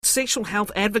sexual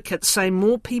health advocates say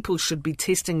more people should be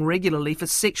testing regularly for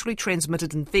sexually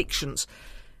transmitted infections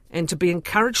and to be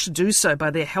encouraged to do so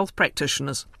by their health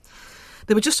practitioners.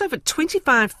 There were just over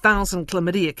 25,000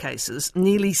 chlamydia cases,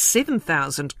 nearly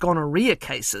 7,000 gonorrhea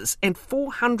cases, and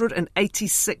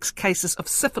 486 cases of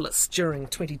syphilis during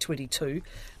 2022,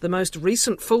 the most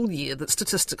recent full year that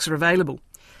statistics are available.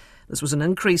 This was an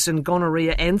increase in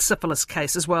gonorrhea and syphilis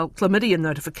cases, while chlamydia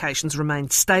notifications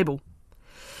remained stable.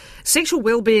 Sexual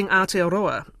Wellbeing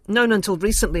Aotearoa, known until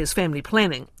recently as family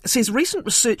planning, says recent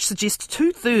research suggests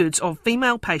 2/3 of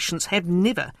female patients have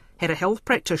never had a health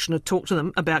practitioner talk to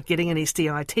them about getting an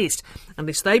STI test,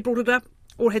 unless they brought it up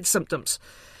or had symptoms.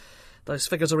 Those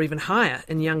figures are even higher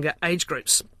in younger age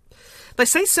groups. They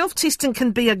say self-testing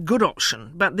can be a good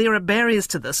option, but there are barriers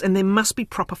to this and there must be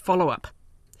proper follow-up.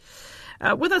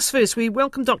 With us first, we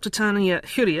welcome Dr. Tania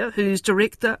Huria, who's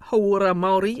Director, Hauora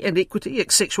Māori and Equity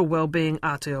at Sexual Wellbeing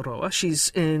Aotearoa.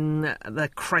 She's in the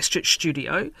Christchurch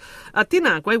studio.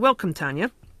 Tēnā koe, welcome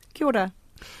Tania. Kia ora.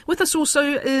 With us also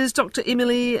is Dr.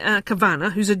 Emily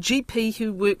Kavana, who's a GP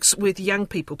who works with young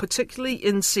people, particularly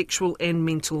in sexual and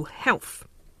mental health.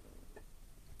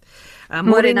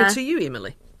 Morena to you,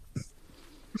 Emily.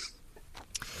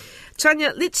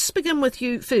 Tania, let's begin with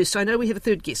you first. I know we have a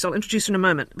third guest. I'll introduce her in a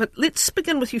moment. But let's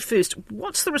begin with you first.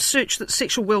 What's the research that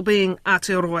Sexual Wellbeing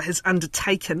Aotearoa has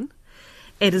undertaken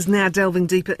and is now delving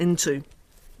deeper into?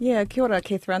 Yeah, kia ora,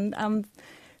 Catherine.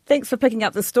 Thanks for picking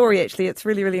up the story, actually. It's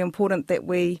really, really important that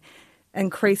we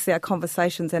increase our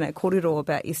conversations and our kōrero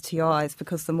about STIs,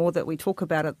 because the more that we talk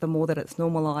about it, the more that it's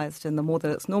normalised, and the more that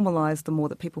it's normalised, the more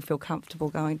that people feel comfortable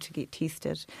going to get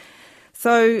tested.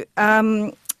 So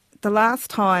the last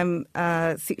time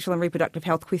sexual and reproductive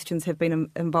health questions have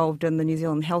been involved in the New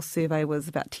Zealand Health Survey was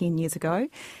about 10 years ago.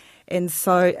 And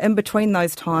so in between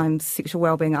those times, Sexual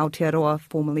Wellbeing Aotearoa,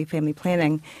 formerly Family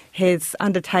Planning, has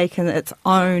undertaken its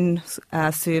own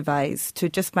surveys to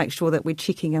just make sure that we're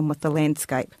checking in with the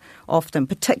landscape often,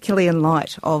 particularly in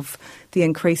light of the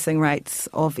increasing rates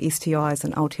of STIs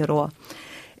in Aotearoa.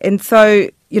 And so,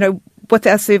 with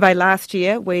our survey last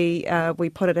year, we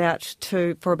put it out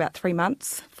for about 3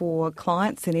 months for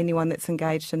clients and anyone that's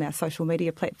engaged in our social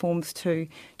media platforms to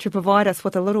provide us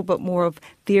with a little bit more of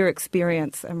their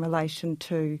experience in relation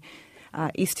to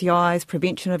STIs,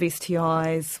 prevention of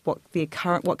STIs, what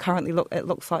currently it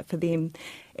looks like for them,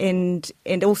 and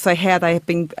also how they have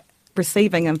been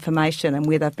receiving information and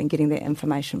where they've been getting that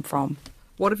information from.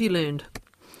 What have you learned?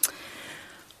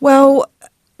 Well,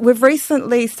 we've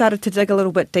recently started to dig a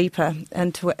little bit deeper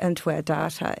into our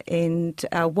data, and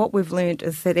what we've learned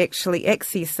is that actually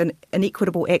access and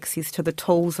equitable access to the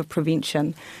tools of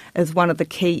prevention is one of the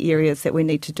key areas that we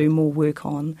need to do more work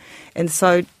on. And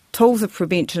so tools of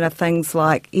prevention are things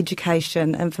like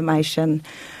education, information,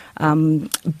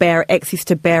 access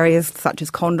to barriers such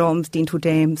as condoms, dental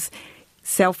dams,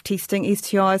 self-testing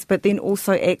STIs, but then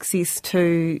also access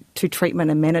to treatment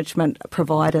and management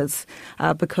providers,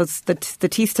 because the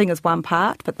testing is one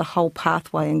part, but the whole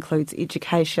pathway includes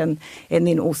education and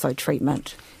then also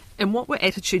treatment. And what were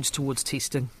attitudes towards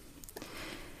testing?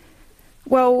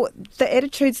 Well, the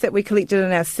attitudes that we collected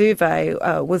in our survey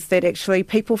was that actually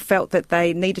people felt that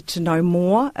they needed to know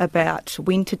more about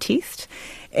when to test,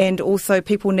 and also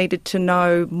people needed to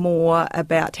know more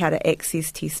about how to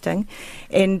access testing,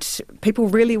 and people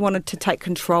really wanted to take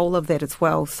control of that as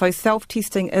well. So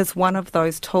self-testing is one of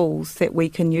those tools that we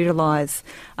can utilise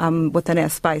within our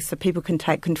space so people can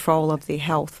take control of their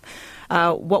health.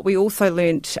 What we also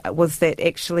learnt was that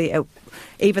actually,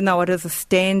 even though it is a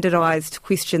standardised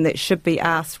question that should be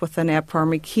asked within our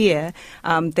primary care,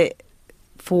 that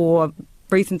for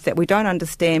reasons that we don't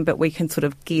understand, but we can sort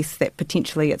of guess that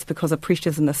potentially it's because of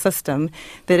pressures in the system,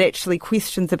 that actually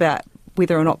questions about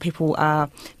whether or not people are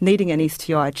needing an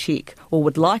STI check or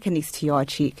would like an STI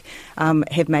check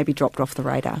have maybe dropped off the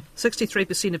radar.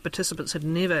 63% of participants had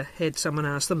never had someone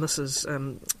ask them. This is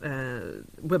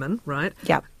women, right?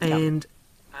 Yep. And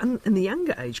in the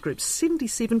younger age groups,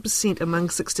 77% among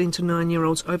 16 to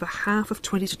 9-year-olds, over half of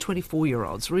 20 to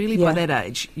 24-year-olds. Really, by that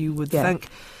age, you would think,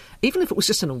 even if it was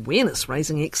just an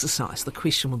awareness-raising exercise, the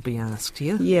question would be asked,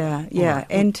 yeah? Yeah.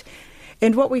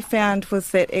 And what we found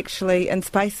was that actually in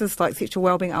spaces like Sexual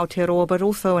Wellbeing Aotearoa, but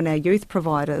also in our youth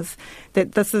providers,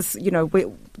 that this is,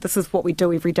 this is what we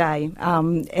do every day.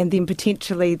 And then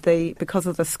potentially because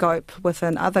of the scope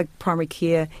within other primary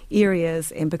care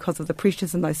areas and because of the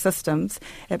pressures in those systems,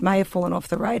 it may have fallen off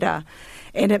the radar.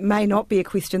 And it may not be a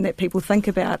question that people think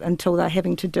about until they're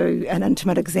having to do an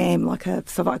intimate exam like a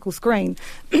cervical screen,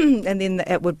 and then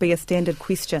it would be a standard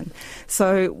question.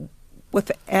 So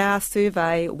with our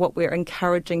survey, what we're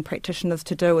encouraging practitioners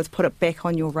to do is put it back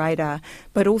on your radar,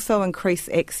 but also increase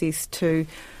access to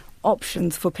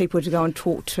options for people to go and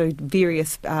talk to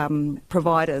various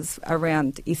providers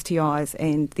around STIs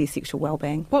and their sexual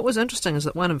wellbeing. What was interesting is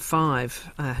that 1 in 5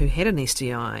 who had an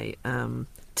STI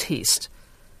test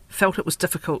felt it was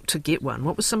difficult to get one.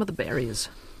 What were some of the barriers?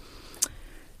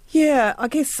 Yeah, I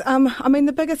guess,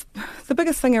 the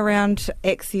biggest thing around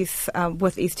access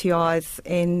with STIs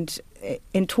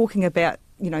and talking about,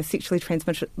 sexually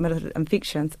transmitted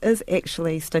infections is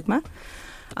actually stigma.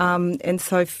 And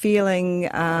so feeling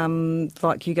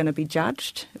like you're going to be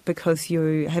judged because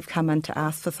you have come in to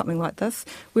ask for something like this,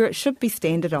 where it should be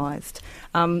standardised.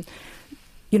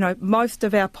 Most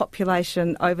of our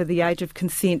population over the age of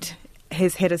consent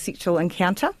has had a sexual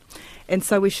encounter, and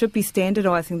so we should be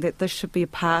standardising that this should be a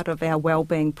part of our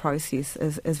wellbeing process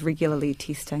is regularly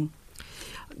testing.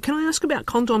 Can I ask about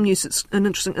condom use? It's an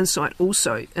interesting insight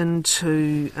also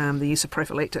into the use of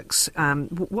prophylactics.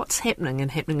 What's happening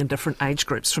in different age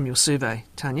groups from your survey,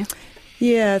 Tanya?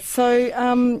 Yeah,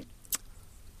 so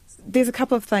there's a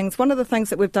couple of things. One of the things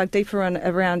that we've dug deeper in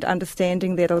around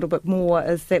understanding that a little bit more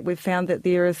is that we've found that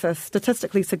there is a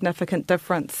statistically significant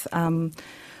difference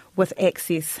with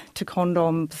access to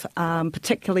condoms,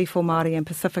 particularly for Māori and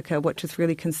Pacifica, which is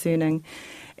really concerning.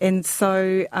 And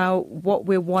so what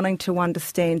we're wanting to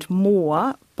understand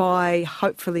more by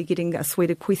hopefully getting a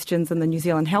suite of questions in the New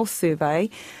Zealand Health Survey,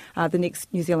 the next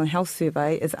New Zealand Health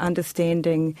Survey, is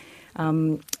understanding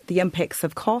the impacts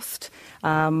of cost,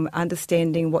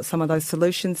 understanding what some of those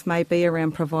solutions may be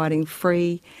around providing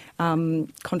free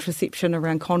contraception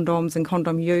around condoms and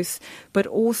condom use, but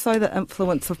also the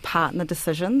influence of partner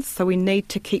decisions. So we need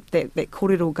to keep that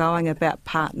kōrero going about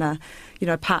partner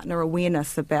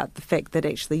awareness about the fact that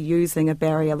actually using a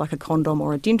barrier like a condom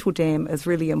or a dental dam is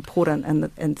really important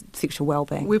in sexual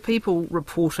wellbeing. Were people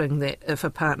reporting that if a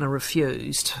partner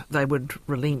refused, they would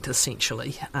relent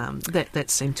essentially? That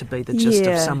seemed to be the gist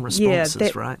of some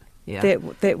responses, right? Yeah,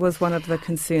 that was one of the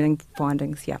concerning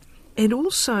findings, yeah. And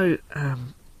also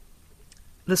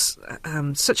this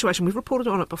situation, we've reported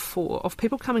on it before, of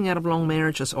people coming out of long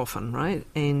marriages often, right?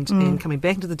 And coming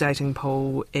back into the dating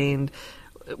pool, and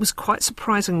it was quite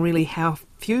surprising really how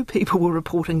few people were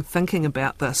reporting thinking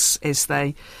about this as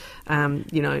they,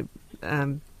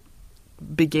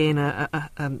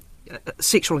 began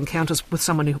sexual encounters with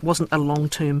someone who wasn't a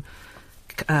long-term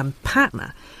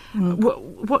partner.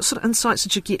 What sort of insights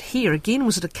did you get here? Again,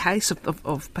 was it a case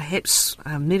of perhaps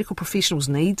medical professionals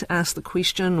need to ask the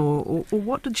question, or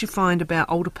what did you find about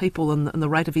older people and the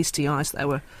rate of STIs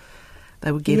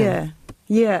they were getting?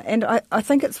 Yeah, and I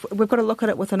think we've got to look at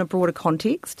it within a broader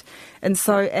context. And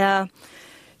so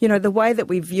the way that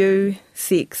we view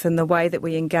sex and the way that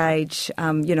we engage,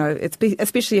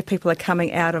 especially if people are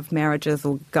coming out of marriages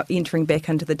or entering back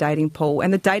into the dating pool,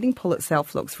 and the dating pool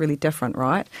itself looks really different,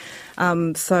 right?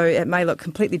 So it may look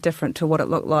completely different to what it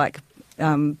looked like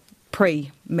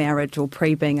pre-marriage or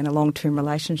pre-being in a long-term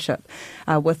relationship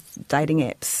with dating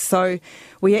apps. So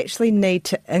we actually need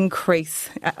to increase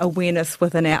awareness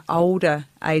within our older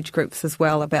age groups as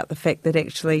well about the fact that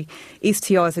actually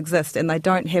STIs exist and they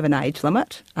don't have an age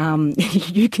limit.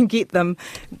 You can get them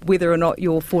whether or not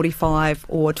you're 45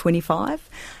 or 25,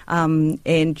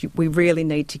 and we really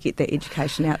need to get that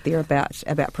education out there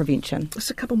about prevention. Just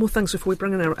a couple more things before we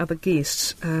bring in our other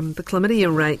guests. The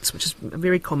chlamydia rates, which is a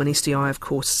very common STI, of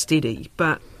course, steady,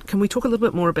 but can we talk a little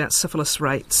bit more about syphilis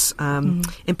rates, and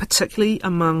particularly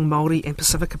among Māori and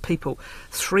Pacifica people,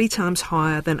 3 times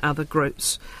higher than other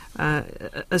groups?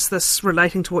 Is this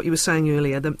relating to what you were saying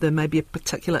earlier? There may be a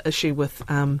particular issue with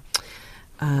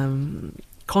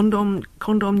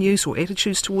condom use or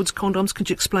attitudes towards condoms. Could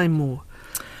you explain more?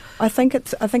 I think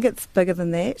it's bigger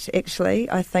than that, actually.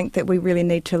 I think that we really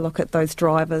need to look at those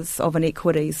drivers of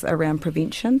inequities around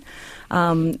prevention,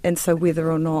 and so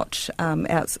whether or not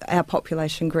our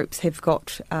population groups have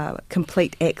got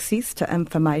complete access to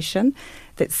information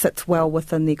that sits well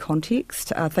within their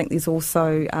context. I think there's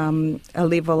also a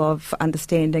level of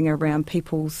understanding around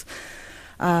people's,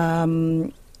 their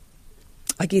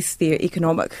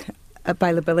economic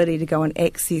availability to go and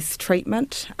access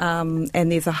treatment,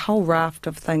 and there's a whole raft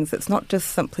of things. It's not just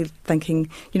simply thinking,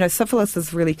 syphilis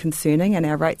is really concerning, and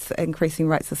our increasing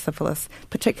rates of syphilis,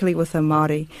 particularly within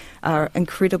Māori, are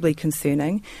incredibly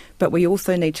concerning, but we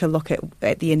also need to look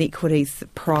at the inequities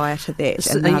prior to that.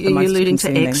 So are you alluding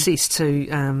to access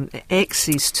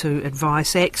to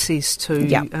advice, access to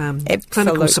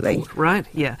clinical support, right?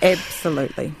 Yeah,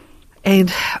 absolutely.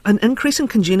 And an increase in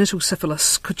congenital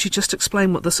syphilis, could you just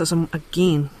explain what this is?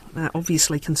 Again,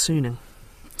 obviously concerning.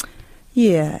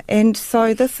 Yeah, and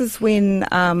so this is when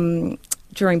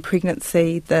during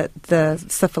pregnancy that the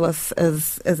syphilis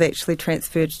is actually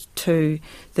transferred to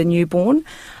the newborn.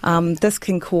 This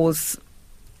can cause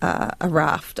a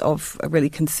raft of really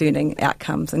concerning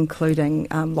outcomes, including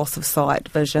loss of sight,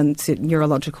 vision,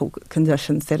 neurological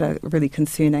conditions that are really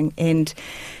concerning. And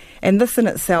this in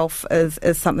itself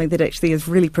is something that actually is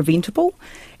really preventable.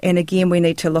 And again, we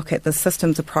need to look at the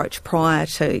systems approach prior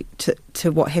to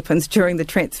what happens during the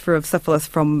transfer of syphilis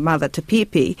from mother to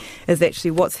pepe, is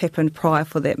actually what's happened prior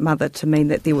for that mother to mean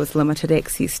that there was limited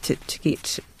access to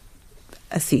get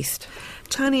assessed.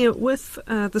 Tania, with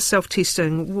the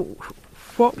self-testing,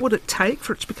 what would it take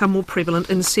for it to become more prevalent?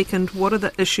 And second, what are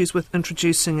the issues with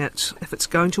introducing it if it's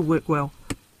going to work well?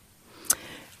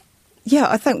 Yeah,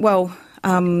 I think,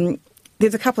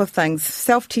 there's a couple of things.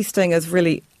 Self-testing is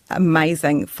really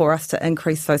amazing for us to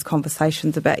increase those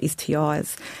conversations about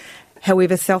STIs.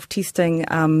 However, self-testing,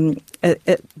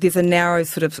 there's a narrow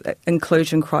sort of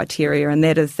inclusion criteria, and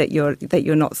that is that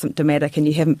you're not symptomatic and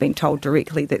you haven't been told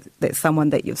directly that someone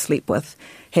that you've slept with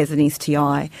has an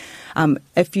STI.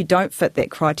 If you don't fit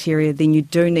that criteria, then you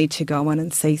do need to go in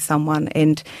and see someone,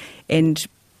 and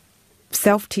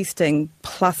self-testing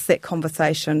plus that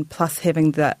conversation plus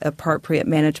having the appropriate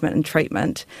management and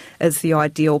treatment is the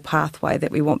ideal pathway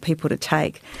that we want people to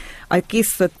take. I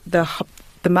guess that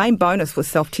the main bonus with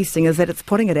self-testing is that it's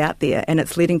putting it out there and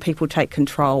it's letting people take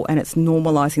control, and it's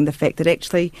normalising the fact that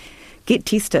actually get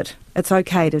tested. It's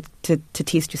okay to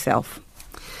test yourself.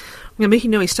 Ngā mihi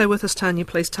nui, stay with us, Tania,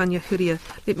 please. Tania Huria.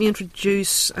 Let me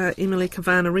introduce Emily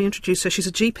Kavana, reintroduce her. She's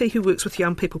a GP who works with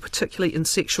young people, particularly in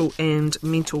sexual and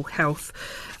mental health.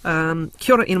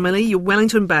 Kia ora, Emily, you're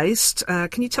Wellington-based.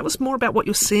 Can you tell us more about what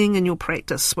you're seeing in your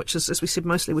practice, which is, as we said,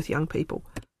 mostly with young people?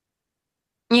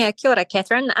 Yeah, kia ora,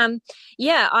 Catherine.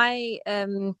 I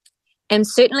am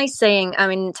certainly seeing,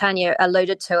 Tania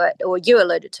alluded to it, or you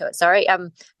alluded to it, sorry,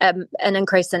 an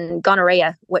increase in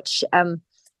gonorrhea, which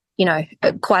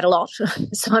quite a lot.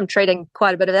 So I'm treating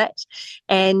quite a bit of that.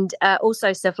 And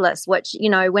also syphilis, which,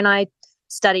 when I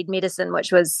studied medicine,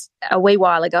 which was a wee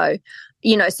while ago,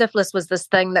 syphilis was this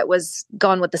thing that was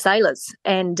gone with the sailors.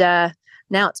 And now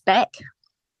it's back,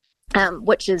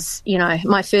 which is,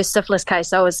 my first syphilis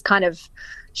case. I was kind of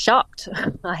shocked,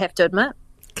 I have to admit.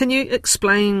 Can you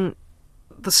explain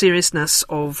the seriousness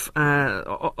of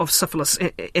syphilis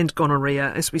and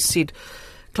gonorrhea? As we said,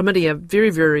 chlamydia, very,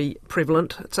 very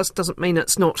prevalent. It just doesn't mean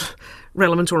it's not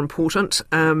relevant or important.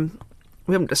 We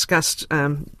haven't discussed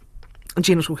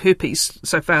genital herpes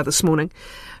so far this morning.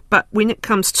 But when it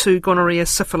comes to gonorrhea,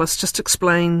 syphilis, just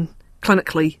explain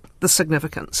clinically the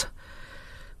significance.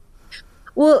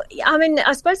 Well,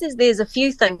 I suppose there's a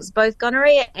few things. Both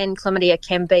gonorrhea and chlamydia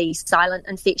can be silent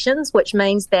infections, which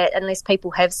means that unless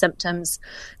people have symptoms,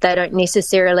 they don't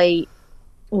necessarily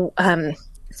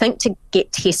think to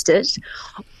get tested,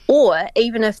 or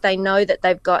even if they know that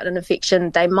they've got an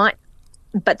infection, they might,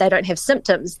 but they don't have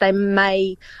symptoms, they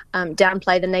may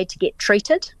downplay the need to get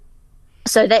treated.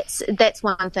 So that's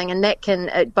one thing, and that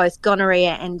can both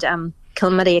gonorrhea and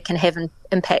chlamydia can have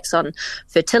impacts on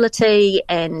fertility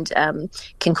and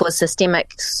can cause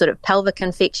systemic sort of pelvic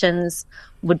infections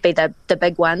would be the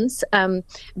big ones.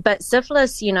 But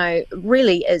syphilis,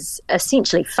 really is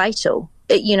essentially fatal.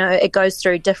 It goes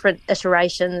through different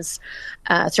iterations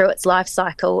through its life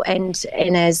cycle, and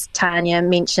as Tania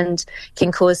mentioned,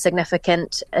 can cause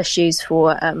significant issues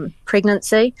for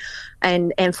pregnancy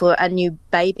and for a new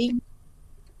baby.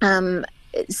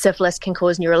 Syphilis can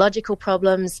cause neurological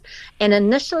problems, and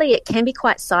initially it can be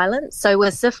quite silent. So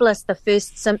with syphilis, the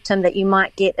first symptom that you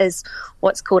might get is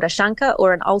what's called a chancre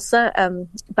or an ulcer,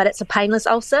 but it's a painless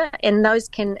ulcer, and those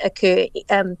can occur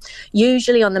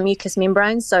usually on the mucous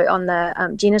membrane, so on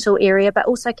the genital area, but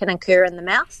also can occur in the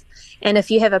mouth. And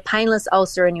if you have a painless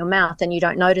ulcer in your mouth and you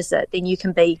don't notice it, then you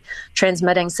can be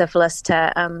transmitting syphilis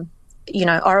to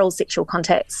oral sexual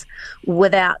contacts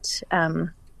without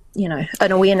an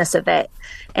awareness of that,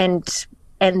 and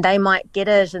they might get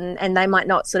it, and they might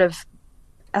not sort of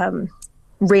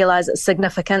realise its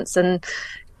significance, and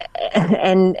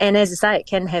as I say, it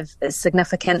can have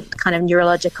significant kind of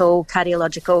neurological,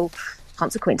 cardiological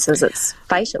consequences. It's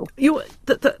fatal.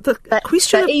 The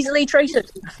question easily treated.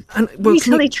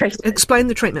 Easily treated. Explain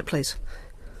the treatment, please.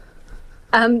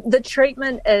 The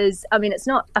treatment is, it's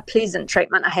not a pleasant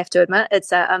treatment, I have to admit.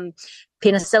 It's a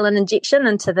penicillin injection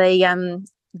into the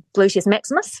gluteus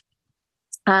maximus.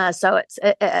 So it's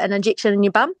an injection in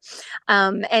your bum.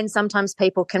 And sometimes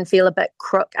people can feel a bit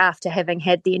crook after having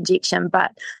had the injection,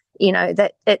 but,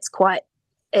 that it's quite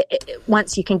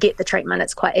once you can get the treatment,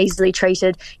 it's quite easily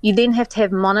treated. You then have to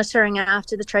have monitoring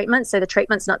after the treatment. So the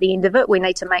treatment's not the end of it. We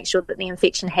need to make sure that the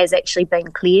infection has actually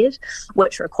been cleared,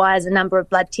 which requires a number of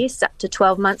blood tests up to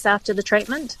 12 months after the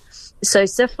treatment. So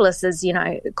syphilis is,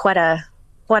 quite a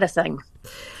thing.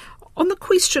 On the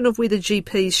question of whether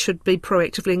GPs should be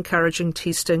proactively encouraging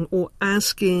testing or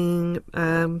asking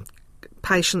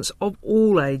patients of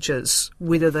all ages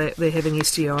whether they're having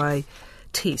STI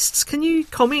tests, can you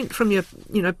comment from your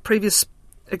previous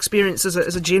experience as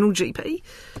a general GP?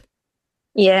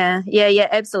 Yeah,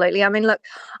 absolutely. I mean, look,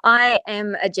 I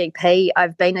am a GP.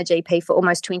 I've been a GP for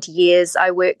almost 20 years.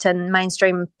 I worked in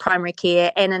mainstream primary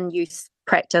care and in youth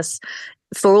practice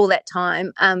for all that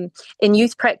time. In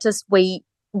youth practice, we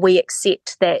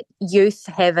accept that youth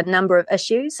have a number of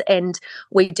issues, and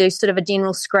we do sort of a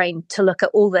general screen to look at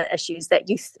all the issues that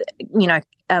youth,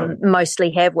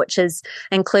 mostly have, which is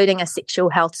including a sexual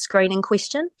health screening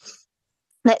question.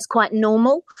 That's quite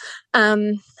normal.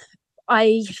 And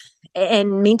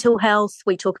mental health,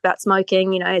 we talk about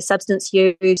smoking, substance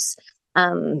use.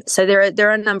 So there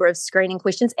are a number of screening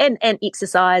questions, and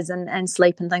exercise and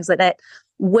sleep and things like that.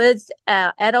 With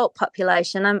our adult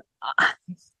population,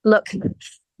 look,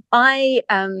 I,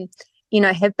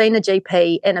 have been a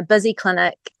GP in a busy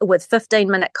clinic with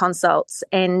 15-minute consults,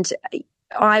 and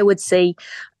I would see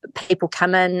people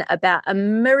come in about a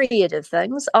myriad of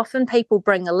things. Often people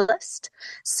bring a list.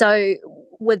 So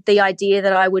with the idea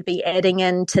that I would be adding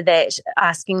into that,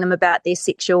 asking them about their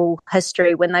sexual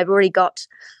history when they've already got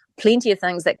plenty of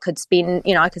things that could spend,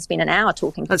 I could spend an hour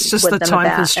talking It's just with the them time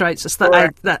about. constraints. It's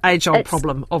the age-old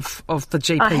problem of the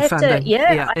GP funding.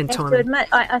 I and have timing. to admit,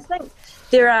 I think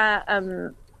there are,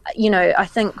 I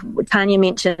think Tanya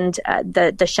mentioned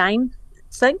the shame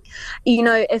thing.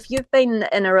 If you've been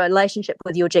in a relationship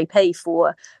with your GP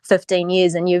for 15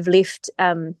 years and you've left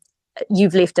a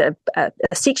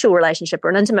sexual relationship or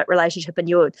an intimate relationship, and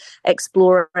you're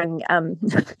exploring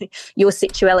your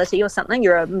sexuality or something,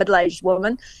 you're a middle-aged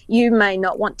woman, you may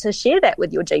not want to share that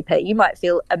with your GP. You might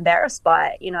feel embarrassed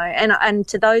by it, and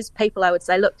to those people I would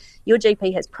say, look, your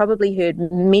GP has probably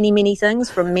heard many, many things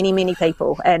from many, many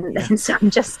people, and so I'm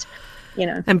just...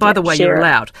 and by the way, you're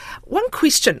allowed. One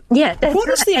question. Yeah, what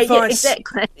is the advice? Yeah,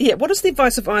 exactly. Yeah, what is the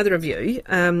advice of either of you?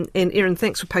 And Erin,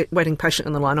 thanks for waiting patient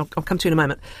on the line. I'll come to you in a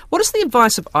moment. What is the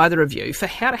advice of either of you for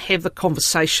how to have the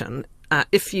conversation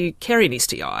if you carry an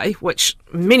STI, which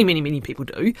many, many, many people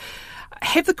do?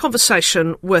 Have the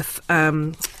conversation with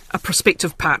a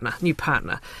prospective partner, new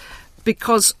partner,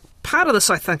 because part of this,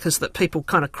 I think, is that people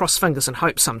kind of cross fingers and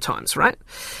hope sometimes, right?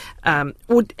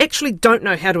 Or actually don't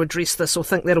know how to address this, or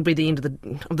think that'll be the end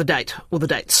of the date or the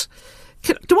dates.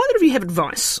 Do either of you have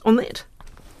advice on that?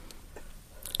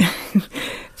 Do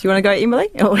you want to go, Emily?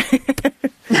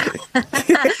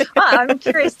 I'm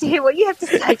curious to hear what you have to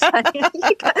say, Tanya.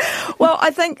 Well, I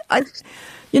think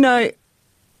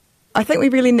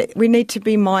we need to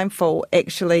be mindful,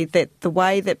 actually, that the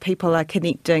way that people are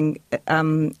connecting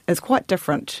is quite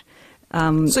different.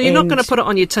 So you're not going to put it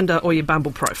on your Tinder or your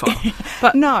Bumble profile?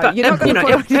 No, you're not going to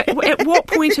put it on... At what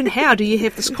point and how do you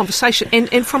have this conversation?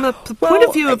 And from the point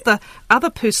of view of the other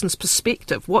person's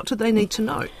perspective, what do they need to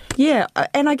know? Yeah,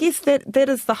 and I guess that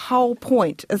is the whole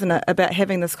point, isn't it, about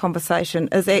having this conversation,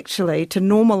 is actually to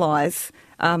normalise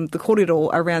the kōrero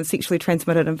around sexually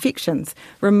transmitted infections,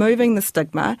 removing the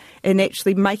stigma and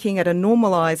actually making it a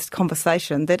normalised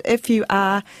conversation that if you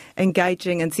are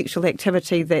engaging in sexual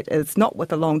activity that is not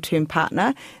with a long-term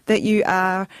partner, that you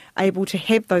are able to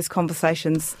have those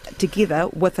conversations together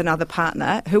with another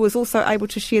partner who is also able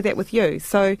to share that with you.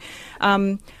 So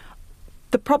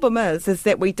the problem is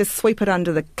that we just sweep it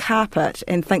under the carpet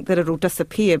and think that it'll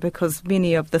disappear because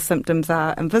many of the symptoms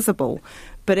are invisible.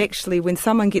 But actually, when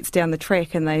someone gets down the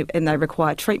track and they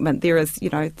require treatment,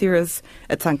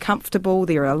 it's uncomfortable.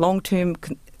 There are long-term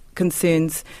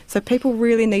concerns. So people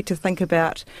really need to think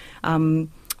about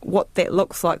what that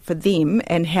looks like for them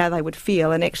and how they would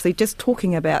feel. And actually, just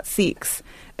talking about sex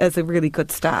is a really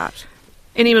good start.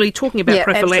 And Emily, talking about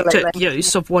prophylactic absolutely.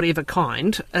 use of whatever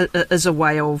kind is a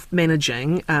way of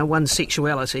managing one's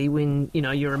sexuality when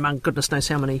you're among goodness knows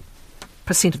how many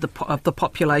percent of the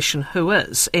population who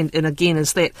is, and again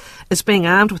is being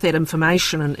armed with that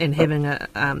information and having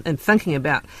and thinking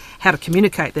about how to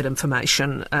communicate that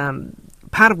information.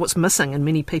 Part of what's missing in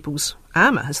many people's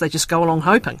armour is they just go along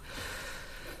hoping.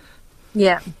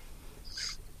 Yeah.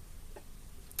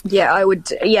 Yeah, I would.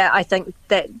 Yeah, I think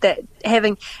that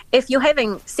if you're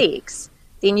having sex,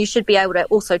 then you should be able to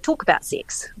also talk about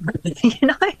sex.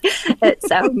 It's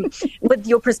with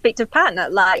your prospective partner.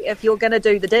 Like, if you're going to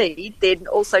do the deed, then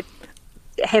also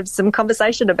have some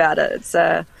conversation about it.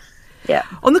 Yeah.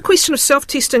 On the question of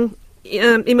self-testing,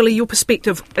 Emily, your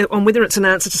perspective on whether it's an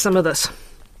answer to some of this?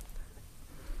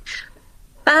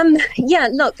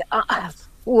 Look,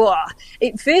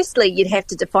 firstly, you'd have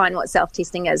to define what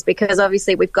self-testing is, because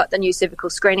obviously we've got the new cervical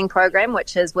screening program,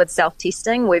 which is with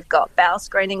self-testing. We've got bowel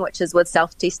screening, which is with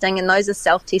self-testing, and those are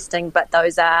self-testing, but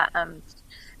those are,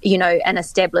 an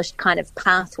established kind of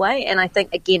pathway. And I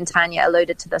think, again, Tanya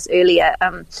alluded to this earlier,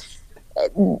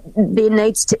 there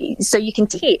needs to, so you can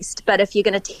test, but if you're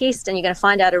going to test and you're going to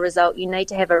find out a result, you need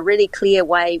to have a really clear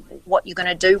way what you're going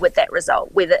to do with that result,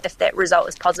 whether if that result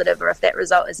is positive or if that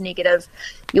result is negative.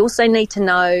 You also need to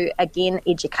know, again,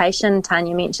 education.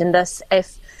 Tanya mentioned this.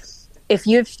 If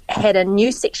you've had a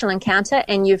new sexual encounter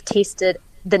and you've tested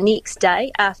the next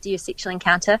day after your sexual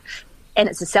encounter, and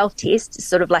it's a self-test,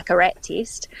 sort of like a rat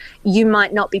test, you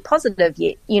might not be positive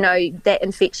yet. That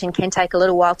infection can take a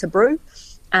little while to brew.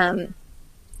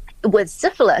 With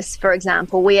syphilis, for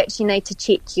example, we actually need to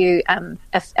check you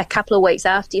a couple of weeks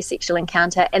after your sexual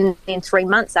encounter, and then 3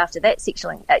 months after that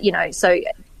sexual, so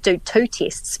do 2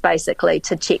 tests basically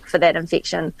to check for that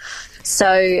infection.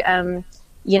 So,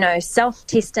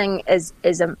 self-testing is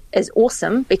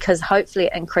awesome, because hopefully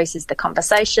it increases the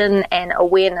conversation and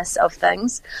awareness of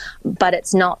things, but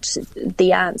it's not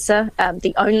the answer,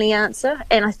 the only answer.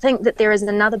 And I think that there is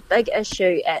another big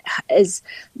issue is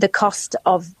the cost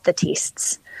of the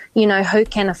tests. Who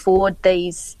can afford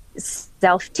these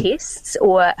self-tests,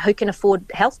 or who can afford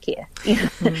healthcare?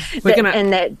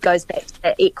 And that goes back to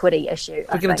the equity issue.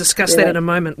 We're going to discuss that in a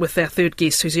moment with our third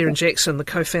guest, who's Erin Jackson, the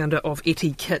co-founder of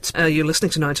Kit. You're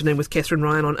listening to 9 to Noon with Catherine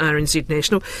Ryan on RNZ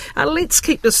National. Let's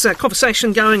keep this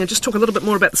conversation going and just talk a little bit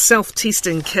more about the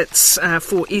self-testing kits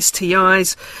for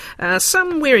STIs.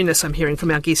 Some wariness I'm hearing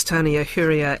from our guests Tania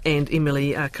Huria and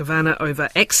Emily Kavana over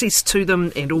access to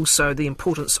them, and also the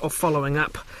importance of following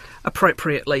up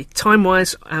appropriately,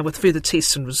 time-wise, with further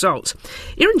tests and results.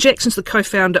 Erin Jackson's the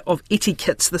co-founder of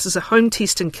Kits. This is a home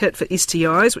testing kit for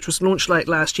STIs, which was launched late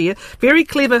last year. Very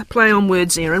clever play on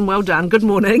words, Erin. Well done. Good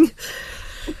morning.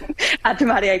 Te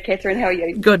Mario, Catherine, how are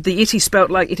you? Good. The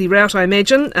spelt like Eti Rout, I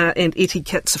imagine, and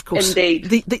Kits, of course. Indeed.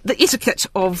 The etiquette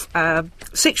of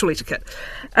sexual etiquette.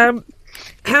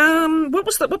 What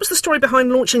was the story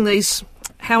behind launching these?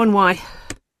 How and why?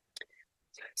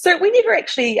 So we never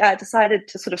actually decided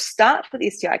to sort of start with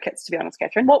the STI kits, to be honest,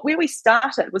 Catherine. Where we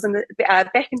started was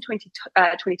back in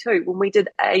 2022, when we did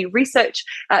a research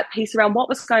piece around what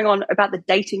was going on about the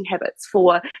dating habits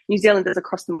for New Zealanders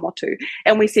across the motu.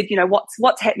 And we said,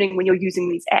 what's happening when you're using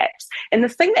these apps? And the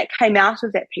thing that came out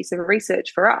of that piece of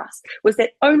research for us was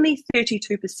that only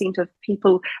 32% of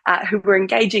people who were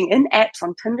engaging in apps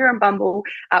on Tinder and Bumble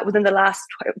within the last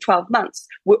 12 months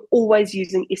were always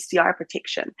using STI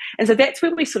protection. And so that's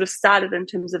where we sort of started in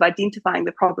terms of identifying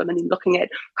the problem, and then looking at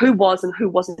who was and who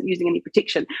wasn't using any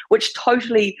protection, which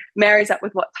totally marries up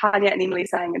with what Tanya and Emily are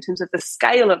saying in terms of the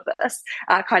scale of this.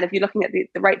 You're looking at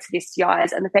the rates of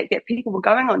STIs and the fact that people were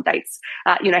going on dates,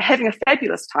 having a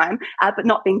fabulous time, but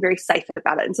not being very safe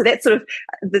about it. And so that's sort of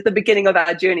the beginning of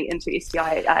our journey into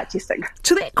STI testing.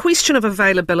 To that question of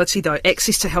availability, though,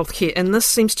 access to healthcare, and this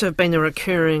seems to have been a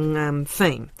recurring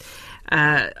theme.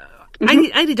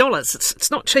 $80,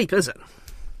 it's not cheap, is it?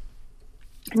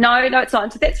 No, it's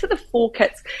not. So that's for the 4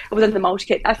 kits within the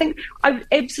multi-kit. I think I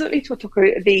absolutely took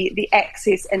the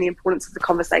access and the importance of the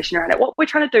conversation around it. What we're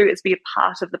trying to do is be a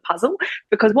part of the puzzle,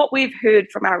 because what we've heard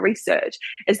from our research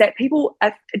is that people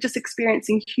are just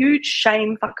experiencing huge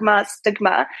shame, whakama,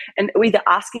 stigma, and either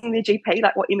asking their GP,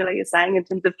 like what Emily is saying, in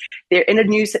terms of they're in a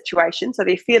new situation, so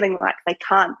they're feeling like they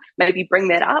can't maybe bring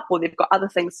that up, or they've got other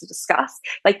things to discuss.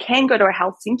 They can go to a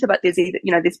health centre, but there's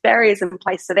there's barriers in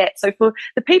place to that. So for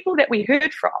the people that we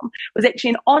heard from was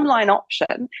actually an online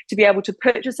option to be able to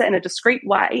purchase it in a discreet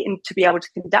way and to be able to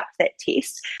conduct that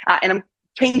test. And I'm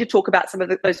keen to talk about some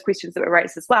of those questions that were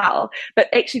raised as well. But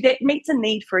actually that meets a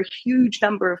need for a huge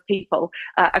number of people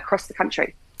across the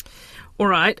country. All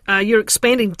right. You're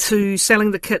expanding to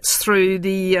selling the kits through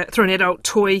an adult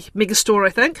toy megastore,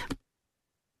 I think.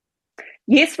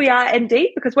 Yes, we are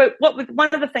indeed, because one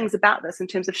of the things about this in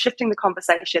terms of shifting the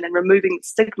conversation and removing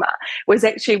stigma was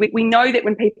actually we know that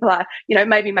when people are,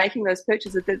 maybe making those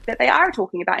purchases, that they are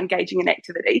talking about engaging in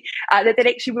activity, that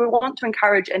actually we want to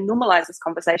encourage and normalise this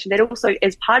conversation. That also,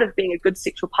 as part of being a good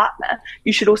sexual partner,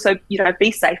 you should also,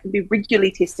 be safe and be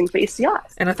regularly testing for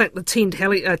STIs. And I think the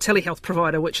telehealth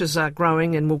provider, which is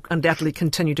growing and will undoubtedly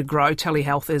continue to grow,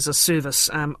 telehealth as a service,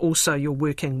 also you're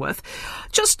working with.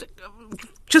 Just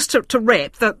to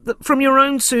wrap, from your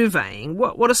own surveying,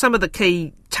 what are some of the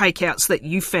key takeouts that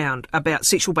you found about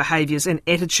sexual behaviours and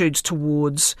attitudes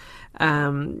towards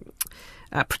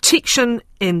protection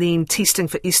and then testing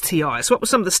for STIs. What were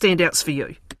some of the standouts for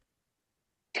you?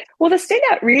 Well, the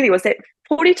standout really was that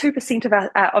 42%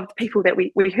 of the people that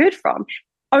we heard from,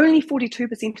 only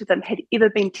 42% of them had ever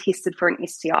been tested for an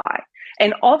STI.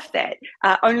 And of that,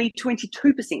 only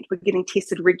 22% were getting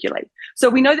tested regularly. So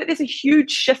we know that there's a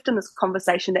huge shift in this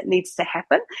conversation that needs to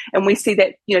happen. And we see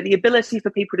that, the ability for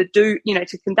people to do,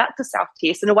 to conduct a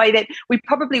self-test in a way that we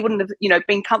probably wouldn't have,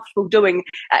 been comfortable doing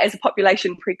as a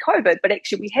population pre-COVID, but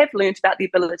actually we have learned about the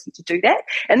ability to do that.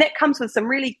 And that comes with some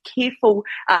really careful,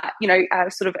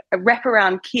 sort of a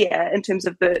wraparound care in terms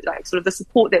of the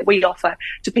support that we offer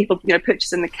to people,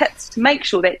 purchasing the kits to make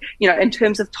sure that, in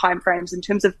terms of timeframes, in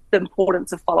terms of the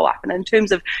importance of follow-up, and in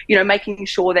terms of, making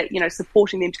sure that,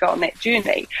 supporting them to go on that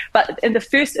journey. But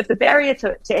if the barrier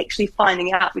to actually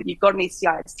finding out whether you've got an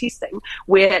STI is testing,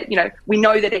 where, we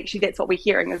know that actually that's what we're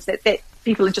hearing, is that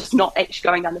people are just not actually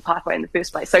going down the pathway in the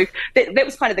first place. So that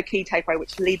was kind of the key takeaway,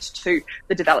 which led to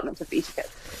the development of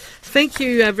etiquette. Thank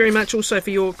you very much also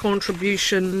for your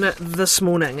contribution this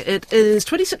morning. It is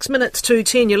 26 minutes to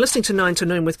 10. You're listening to 9 to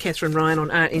Noon with Catherine Ryan on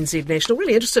RNZ National.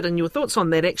 Really interested in your thoughts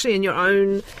on that, actually, and your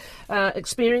own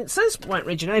experiences. Won't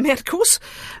read your name out, of course.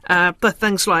 But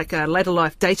things like later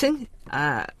life dating,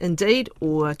 indeed,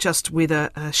 or just whether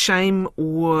shame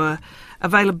or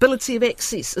availability of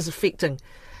access is affecting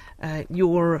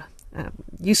your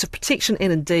use of protection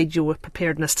and indeed your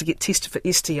preparedness to get tested for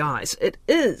STIs. It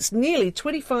is nearly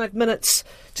 25 minutes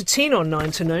to 10 on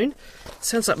 9 to Noon.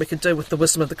 Sounds like we could do with the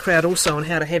wisdom of the crowd also on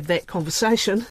how to have that conversation.